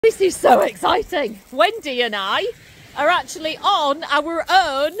This is so exciting. Wendy and I are actually on our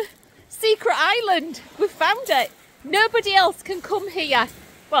own secret island. We've found it. Nobody else can come here.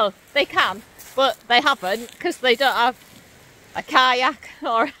 Well, they can, but they haven't because they don't have a kayak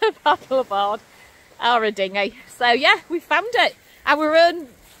or a paddleboard or a dinghy. So yeah, we found it. Our own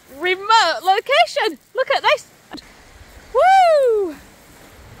remote location. Look at this. Woo!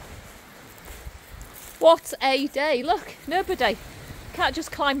 What a day. Look, nobody. Can't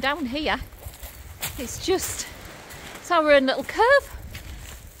just climb down here. It's our own little curve.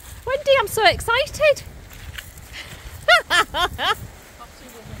 Wendy, I'm so excited. I'm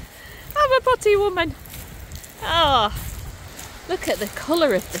a potty woman. Oh, look at the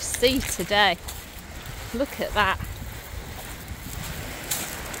colour of the sea today. Look at that.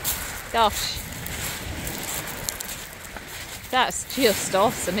 Gosh. That's just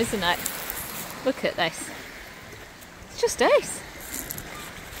awesome, isn't it? Look at this. It's just ace.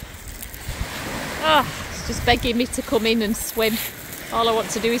 Oh, it's just begging me to come in and swim. All I want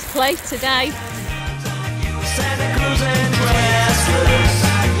to do is play today.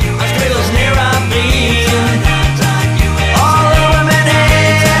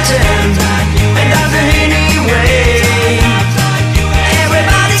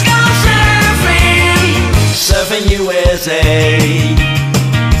 Surfing USA.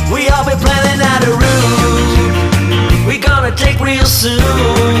 We all been planning out a route we gonna take real soon.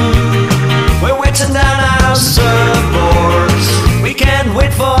 We're wetting down our surfboards. We can't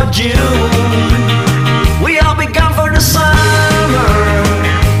wait for June. We all be gone for the summer.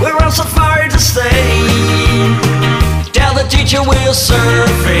 We're on safari to stay. Tell the teacher we're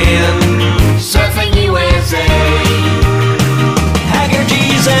surfing